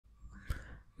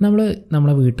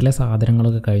നമ്മളെ വീട്ടിലെ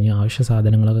സാധനങ്ങളൊക്കെ കഴിഞ്ഞ് ആവശ്യ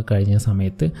സാധനങ്ങളൊക്കെ കഴിഞ്ഞ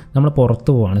സമയത്ത് നമ്മൾ പുറത്ത്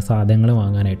പോവാണ് സാധനങ്ങൾ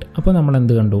വാങ്ങാനായിട്ട്. അപ്പോൾ നമ്മൾ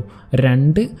എന്ത് കണ്ടു?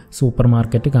 2 സൂപ്പർ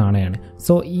മാർക്കറ്റ് കാണുകയാണ്.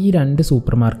 സോ ഈ 2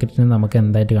 സൂപ്പർ മാർക്കറ്റിനെ നമുക്ക്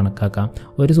എന്തായിട്ട് കണക്കാക്കാം?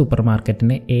 ഒരു സൂപ്പർ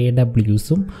മാർക്കറ്റിനെ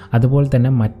AWSഉം അതുപോലെ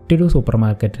തന്നെ മറ്റൊരു സൂപ്പർ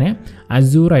മാർക്കറ്റിനെ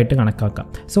AZURE ആയിട്ട് കണക്കാക്കാം.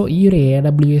 സോ ഈ ഒരു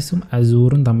AWSഉം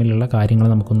AZUREഉം തമ്മിലുള്ള കാര്യങ്ങൾ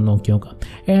നമുക്കൊന്ന് നോക്കി നോക്കാം.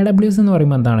 AWS എന്ന്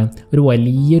പറയുമ്പോൾ എന്താണ്? ഒരു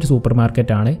വലിയൊരു സൂപ്പർ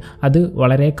മാർക്കറ്റാണ്. അത്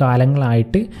വളരെ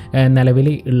കാലങ്ങളായിട്ട് നിലവിൽ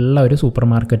ഉള്ള ഒരു സൂപ്പർ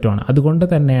മാർക്കറ്റുമാണ്. അതുകൊണ്ട്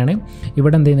തന്നെയാണ്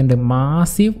ഇവിടെ എന്ത് ചെയ്യുന്നുണ്ട്?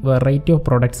 മാസീവ് വെറൈറ്റി ഓഫ്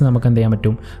പ്രോഡക്റ്റ്സ് നമുക്ക് എന്ത് ചെയ്യാൻ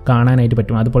പറ്റും? കാണാനായിട്ട്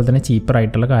പറ്റും. അതുപോലെ തന്നെ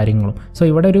ചീപ്പറായിട്ടുള്ള കാര്യങ്ങളും. സോ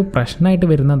ഇവിടെ ഒരു പ്രശ്നമായിട്ട്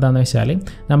വരുന്നത് എന്താണെന്ന് വെച്ചാൽ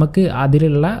നമുക്ക്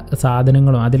അതിലുള്ള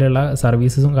സാധനങ്ങളും അതിലുള്ള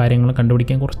സർവീസസും കാര്യങ്ങളും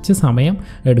കണ്ടുപിടിക്കാൻ കുറച്ച് സമയം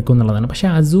എടുക്കും എന്നുള്ളതാണ്. പക്ഷേ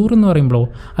AZURE എന്ന് പറയുമ്പോൾ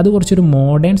അത് കുറച്ചൊരു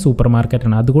മോഡേൺ സൂപ്പർ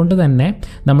മാർക്കറ്റാണ്. അതുകൊണ്ട് തന്നെ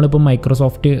നമ്മളിപ്പോൾ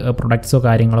മൈക്രോസോഫ്റ്റ് പ്രൊഡക്ട്സോ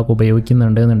കാര്യങ്ങളൊക്കെ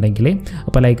ഉപയോഗിക്കുന്നുണ്ട് എന്നുണ്ടെങ്കിൽ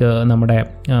അപ്പോൾ ലൈക്ക് നമ്മുടെ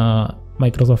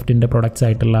മൈക്രോസോഫ്റ്റിൻ്റെ പ്രൊഡക്ട്സ്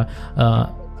ആയിട്ടുള്ള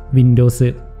വിൻഡോസ്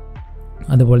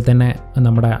അതുപോലെ തന്നെ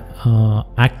നമ്മുടെ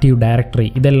ആക്റ്റീവ് ഡയറക്ടറി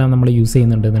ഇതെല്ലാം നമ്മൾ യൂസ്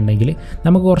ചെയ്യുന്നുണ്ടെന്നുണ്ടെങ്കിൽ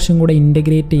നമുക്ക് കുറച്ചും കൂടെ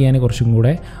ഇൻ്റഗ്രേറ്റ് ചെയ്യാൻ കുറച്ചും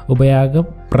കൂടെ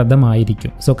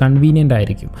ഉപയോഗപ്രദമായിരിക്കും. സോ കൺവീനിയൻ്റ്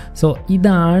ആയിരിക്കും. സോ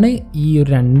ഇതാണ് ഈ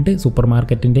ഒരു 2 സൂപ്പർ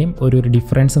മാർക്കറ്റിൻ്റെയും ഒരു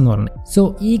ഡിഫറൻസ് എന്ന് പറയുന്നത്. സോ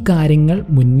ഈ കാര്യങ്ങൾ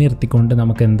മുൻനിർത്തിക്കൊണ്ട്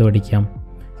നമുക്ക് എന്ത് പഠിക്കാം?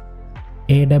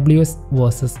 AWS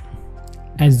versus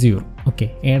AZURE. ഓക്കെ,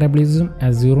 AWSഉം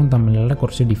AZUREഉം തമ്മിലുള്ള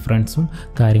കുറച്ച് ഡിഫറൻസും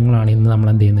കാര്യങ്ങളാണ് ഇന്ന് നമ്മൾ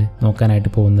എന്ത് ചെയ്യുന്നത്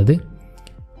നോക്കാനായിട്ട് പോകുന്നത്.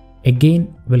 Again,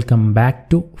 welcome back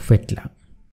to Fetlla.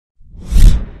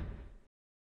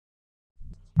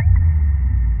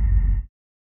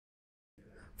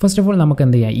 First of all നമുക്ക്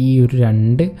എന്ത് ചെയ്യാം? ഈ ഒരു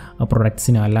 2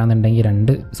 പ്രൊഡക്ട്സിന് അല്ലാന്നുണ്ടെങ്കിൽ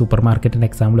 2 സൂപ്പർ മാർക്കറ്റിൻ്റെ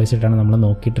എക്സാമ്പിൾ വെച്ചിട്ടാണ് നമ്മൾ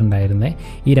നോക്കിയിട്ടുണ്ടായിരുന്നത്.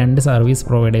 ഈ 2 സർവീസ്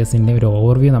പ്രൊവൈഡേഴ്സിൻ്റെ ഒരു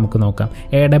ഓവർവ്യൂ നമുക്ക് നോക്കാം.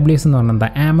 AWS എന്ന് പറഞ്ഞാൽ എന്താ?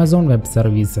 Amazon web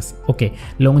services. Okay,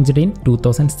 launched in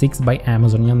 2006 by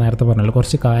Amazon. ഞാൻ നേരത്തെ പറഞ്ഞല്ലോ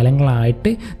കുറച്ച്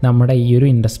കാലങ്ങളായിട്ട് നമ്മുടെ ഈ ഒരു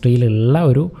ഇൻഡസ്ട്രിയിലുള്ള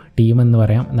ഒരു ടീം എന്ന്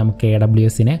പറയാം നമുക്ക്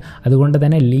AWSനെ. അതുകൊണ്ട്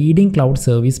തന്നെ ലീഡിങ് ക്ലൗഡ്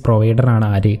സർവീസ് പ്രൊവൈഡറാണ്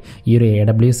ആര്? ഈ ഒരു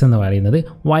AWS എന്ന് പറയുന്നത്.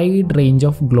 Wide range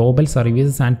of global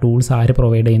services and tools ആര്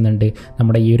പ്രൊവൈഡ് ചെയ്യുന്നുണ്ട്?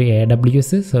 നമ്മുടെ ഈ ഒരു AWS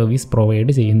സർവീസ്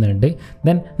പ്രൊവൈഡ് ചെയ്യുന്നുണ്ട്.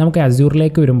 ദെൻ നമുക്ക്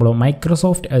AZUREലേക്ക് വരുമ്പോൾ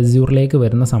മൈക്രോസോഫ്റ്റ് AZUREലേക്ക്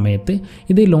വരുന്ന സമയത്ത്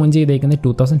ഇത് ലോഞ്ച് ചെയ്തേക്കുന്നത്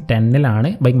 2010-ലാണ്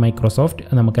ബൈ മൈക്രോസോഫ്റ്റ്,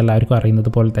 നമുക്ക് എല്ലാവർക്കും അറിയുന്നത്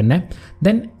പോലെ തന്നെ.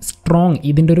 ദെൻ സ്ട്രോങ്,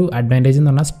 ഇതിൻ്റെ ഒരു അഡ്വാൻറ്റേജ്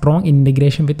എന്ന് പറഞ്ഞാൽ strong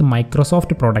integration with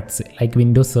Microsoft products like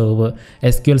Windows server,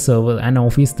 SQL server and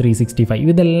office 365.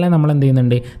 ഇതെല്ലാം നമ്മൾ എന്ത്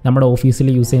ചെയ്യുന്നുണ്ട്? നമ്മുടെ ഓഫീസിൽ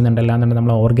യൂസ് ചെയ്യുന്നുണ്ട്. അല്ലാന്നുണ്ടെങ്കിൽ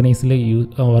നമ്മൾ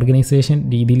ഓർഗനൈസേഷൻ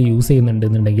രീതിയിൽ യൂസ്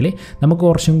ചെയ്യുന്നുണ്ടെന്നുണ്ടെങ്കിൽ നമുക്ക്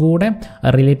കുറച്ചും കൂടെ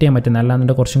റിലേറ്റ് ചെയ്യാൻ പറ്റുന്ന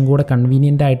അല്ലാന്നുണ്ടെങ്കിൽ കുറച്ചും കൂടെ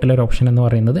കൺവീനിയൻ്റ് ആയിട്ടുള്ളൊരു ഓപ്ഷൻ എന്ന്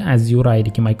പറയുന്നത് AZURE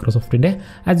ആയിരിക്കും. മൈക്രോസോഫ്റ്റിൻ്റെ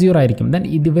AZURE ആയിരിക്കും. ദെൻ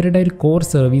ഇവരുടെ ഒരു കോർ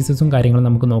സർവീസസും കാര്യങ്ങളും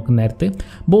നമുക്ക് നോക്കുന്ന നേരത്ത്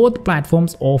both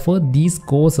platforms offer these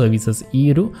core services. ഈ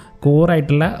ഒരു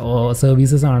കോറായിട്ടുള്ള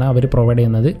സർവീസസ് ആണ് അവർ പ്രൊവൈഡ്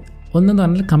ചെയ്യുന്നത്. ഒന്നെന്ന്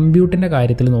പറഞ്ഞാൽ കമ്പ്യൂട്ടറിൻ്റെ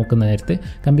കാര്യത്തിൽ നോക്കുന്ന നേരത്ത്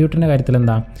കമ്പ്യൂട്ടറിൻ്റെ കാര്യത്തിൽ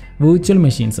എന്താ? വിർച്വൽ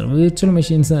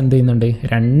മെഷീൻസ് എന്ത് ചെയ്യുന്നുണ്ട്?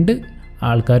 2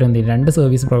 ആൾക്കാരും എന്ത് ചെയ്യും? 2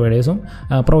 സർവീസ് പ്രൊവൈഡേഴ്സും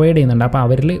പ്രൊവൈഡ് ചെയ്യുന്നുണ്ട്. അപ്പോൾ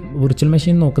അവരിൽ വിർച്വൽ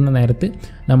മെഷീൻ നോക്കുന്ന നേരത്ത്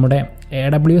നമ്മുടെ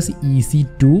AWS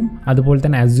EC2 അതുപോലെ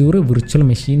തന്നെ AZURE വിർച്വൽ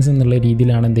മെഷീൻസ് എന്നുള്ള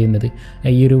രീതിയിലാണ് എന്ത് ചെയ്യുന്നത്?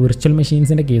 ഈ ഒരു വിർച്വൽ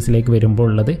മെഷീൻസിൻ്റെ കേസിലേക്ക് വരുമ്പോൾ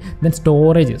ഉള്ളത്. ദെൻ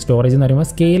സ്റ്റോറേജ് എന്ന് പറയുമ്പോൾ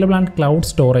സ്കെയിലബിൾ ആൻഡ് ക്ലൗഡ്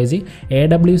സ്റ്റോറേജ്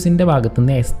AWSൻ്റെ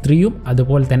ഭാഗത്തുനിന്ന് S3യും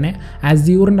അതുപോലെ തന്നെ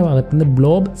AZUREൻ്റെ ഭാഗത്തുനിന്ന്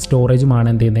ബ്ലോബ് സ്റ്റോറേജുമാണ്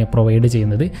എന്ത് ചെയ്യുന്നത്? പ്രൊവൈഡ്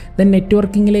ചെയ്യുന്നത്. ദെൻ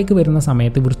നെറ്റ്വർക്കിങ്ങിലേക്ക് വരുന്ന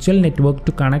സമയത്ത് virtual network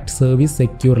to connect service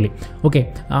securely. Okay,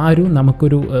 ആ ഒരു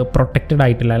നമുക്കൊരു പ്രൊട്ടക്റ്റഡ്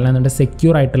ആയിട്ടുള്ള അല്ലാന്നുണ്ടെങ്കിൽ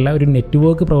സെക്യൂർ ആയിട്ടുള്ള ഒരു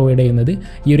നെറ്റ്വർക്ക് പ്രൊവൈഡ് ചെയ്യുന്നത്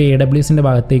ഈ ഒരു AWSൻ്റെ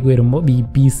ഭാഗത്തേക്ക് വരുമ്പോൾ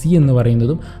VPC എന്ന്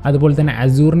പറയുന്നതും അതുപോലെ തന്നെ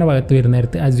AZUREൻ്റെ ഭാഗത്ത് വരുന്ന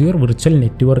നേരത്ത് AZURE വിർച്വൽ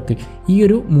നെറ്റ്വർക്ക്. ഈ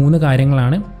ഒരു 3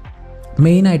 കാര്യങ്ങളാണ്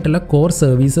മെയിനായിട്ടുള്ള കോർ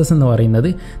സർവീസസ് എന്ന് പറയുന്നത്.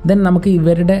 ദെൻ നമുക്ക്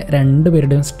ഇവരുടെ 2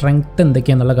 പേരുടെയും സ്ട്രെങ്ത്ത്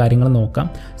എന്തൊക്കെയാണെന്നുള്ള കാര്യങ്ങൾ നോക്കാം.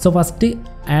 സോ ഫസ്റ്റ്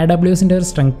AWSൻ്റെ ഒരു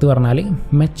സ്ട്രെങ്ത്ത് പറഞ്ഞാൽ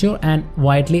മെച്യൂർ ആൻഡ്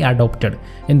വൈഡ്ലി അഡോപ്റ്റഡ്.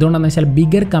 എന്തുകൊണ്ടാണെന്ന് വെച്ചാൽ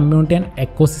ബിഗർ കമ്മ്യൂണിറ്റി ആൻഡ്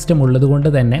എക്കോസിസ്റ്റം ഉള്ളത് കൊണ്ട്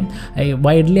തന്നെ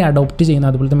വൈഡ്ലി അഡോപ്റ്റ്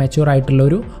ചെയ്യുന്ന അതുപോലത്തെ മെച്യൂർ ആയിട്ടുള്ള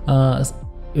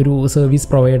ഒരു സർവീസ്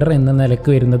പ്രൊവൈഡർ എന്ന നിലക്ക്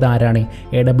വരുന്നത് ആരാണ്?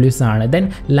 AWS ആണ്. Then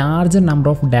larger number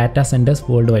of data centres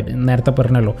world wide. നേരത്തെ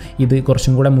പറഞ്ഞല്ലോ ഇത്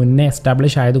കുറച്ചും കൂടെ മുന്നേ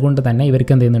എസ്റ്റാബ്ലിഷ് ആയതുകൊണ്ട് തന്നെ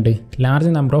ഇവർക്ക് എന്ത് ചെയ്യുന്നുണ്ട്?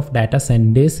 Large number of data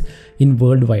centres in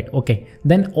world wide. Okay,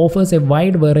 then offers A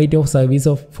wide variety of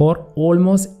service for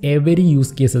almost every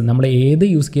use cases. നമ്മൾ ഏത്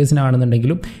യൂസ്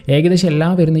കേസിനാണെന്നുണ്ടെങ്കിലും ഏകദേശം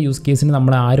എല്ലാ വരുന്ന യൂസ് കേസിന്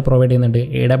നമ്മൾ ആര് പ്രൊവൈഡ് ചെയ്യുന്നുണ്ട്?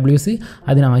 AWS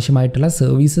അതിനാവശ്യമായിട്ടുള്ള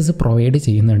സർവീസസ് പ്രൊവൈഡ്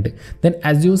ചെയ്യുന്നുണ്ട്. Then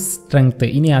AZURE strength.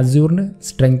 ഇനി AZUREൻ്റെ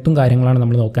സ്ട്രെങ്ത്തും കാര്യങ്ങളാണ്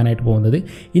നമ്മൾ നോക്കാനായിട്ട് പോകുന്നത്.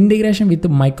 Integration with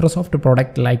Microsoft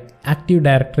product like active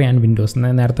directory and Windows.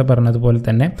 നേരത്തെ പറഞ്ഞതുപോലെ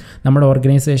തന്നെ നമ്മുടെ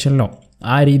ഓർഗനൈസേഷനിലോ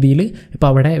ആ രീതിയിൽ ഇപ്പോൾ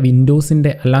അവിടെ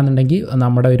വിൻഡോസിൻ്റെ അല്ലാന്നുണ്ടെങ്കിൽ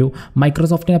നമ്മുടെ ഒരു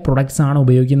മൈക്രോസോഫ്റ്റിൻ്റെ പ്രൊഡക്ട്സ് ആണ്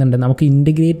ഉപയോഗിക്കുന്നുണ്ട്. നമുക്ക്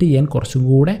ഇൻറ്റഗ്രേറ്റ് ചെയ്യാൻ കുറച്ചും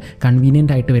കൂടെ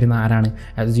കൺവീനിയൻ്റ് ആയിട്ട് വരുന്ന ആരാണ്?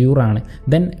 AZURE ആണ്.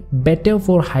 Then better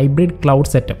for hybrid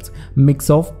cloud setups,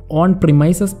 mix of on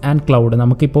premises and cloud.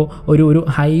 നമുക്കിപ്പോൾ ഒരു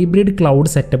ഹൈബ്രിഡ്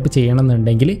ക്ലൗഡ് സെറ്റപ്പ്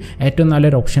ചെയ്യണമെന്നുണ്ടെങ്കിൽ ഏറ്റവും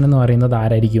നല്ലൊരു ഓപ്ഷൻ എന്ന് പറയുന്നത്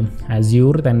ആരായിരിക്കും?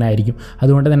 അസ്യൂർ തന്നെ ആയിരിക്കും.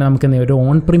 അതുകൊണ്ട് തന്നെ നമുക്ക് ഒരു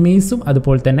ഓൺ പ്രിമൈസും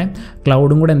അതുപോലെ തന്നെ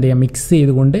ക്ലൗഡും കൂടെ എന്ത് ചെയ്യാം, മിക്സ്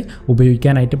ചെയ്തുകൊണ്ട്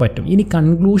ഉപയോഗിക്കാനായിട്ട് പറ്റും. ഇനി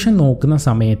കൺക്ലൂഷൻ നോക്കുന്ന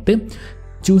സമയത്ത്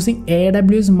choosing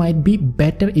AWS might be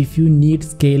better if you need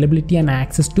scalability and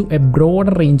access to a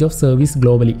broader range of service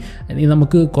globally.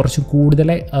 നമുക്ക് കുറച്ച് കൂടുതൽ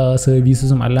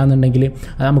സർവീസസും അല്ലാന്നുണ്ടെങ്കിൽ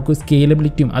നമുക്ക്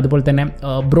സ്കെയിലബിലിറ്റിയും അതുപോലെ തന്നെ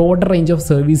broader range of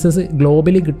services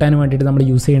globally കിട്ടാൻ വേണ്ടിയിട്ട് നമ്മൾ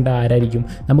യൂസ് ചെയ്യേണ്ട ആരായിരിക്കും?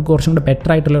 നമുക്ക് കുറച്ചും കൂടെ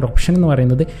ബെറ്റർ ആയിട്ടുള്ള ഒരു ഓപ്ഷൻ എന്ന്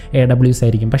പറയുന്നത് AWS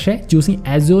ആയിരിക്കും. പക്ഷേ choosing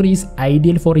Azure is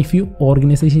ideal four if you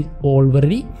organisation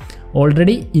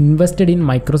already invested in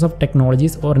Microsoft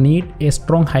technologies or need a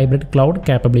strong hybrid cloud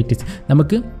capabilities.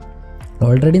 നമുക്ക്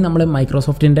ഓൾറെഡി നമ്മൾ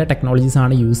മൈക്രോസോഫ്റ്റിൻ്റെ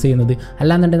ടെക്നോളജീസാണ് യൂസ് ചെയ്യുന്നത്,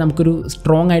 അല്ലാന്നുണ്ടെങ്കിൽ നമുക്കൊരു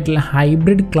സ്ട്രോങ് ആയിട്ടുള്ള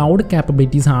ഹൈബ്രിഡ് ക്ലൗഡ്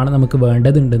കാപ്പബിലിറ്റീസ് ആണ് നമുക്ക്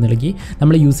വേണ്ടതുണ്ടെന്നുണ്ടെങ്കിൽ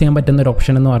നമ്മൾ യൂസ് ചെയ്യാൻ പറ്റുന്ന ഒരു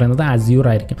ഓപ്ഷൻ എന്ന് പറയുന്നത് അസ്യൂർ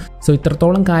ആയിരിക്കും. സോ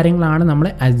ഇത്രത്തോളം കാര്യങ്ങളാണ് നമ്മൾ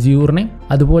അസ്യൂറിനെ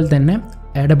അതുപോലെ തന്നെ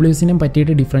AWSനെ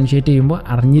പറ്റിയിട്ട് ഡിഫറൻഷ്യേറ്റ് ചെയ്യുമ്പോൾ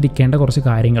അറിഞ്ഞിരിക്കേണ്ട കുറച്ച്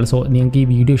കാര്യങ്ങൾ. സോ നിങ്ങൾക്ക് ഈ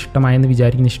വീഡിയോ ഇഷ്ടമായെന്ന്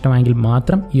വിചാരിക്കുന്ന, ഇഷ്ടമായെങ്കിൽ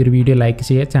മാത്രം ഈ ഒരു വീഡിയോ ലൈക്ക്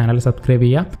ചെയ്യുക, ചാനൽ സബ്സ്ക്രൈബ്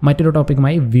ചെയ്യുക. മറ്റൊരു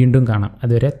ടോപ്പിക്കുമായി വീണ്ടും കാണാം.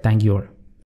 അതുവരെ താങ്ക് യു ഓൾ.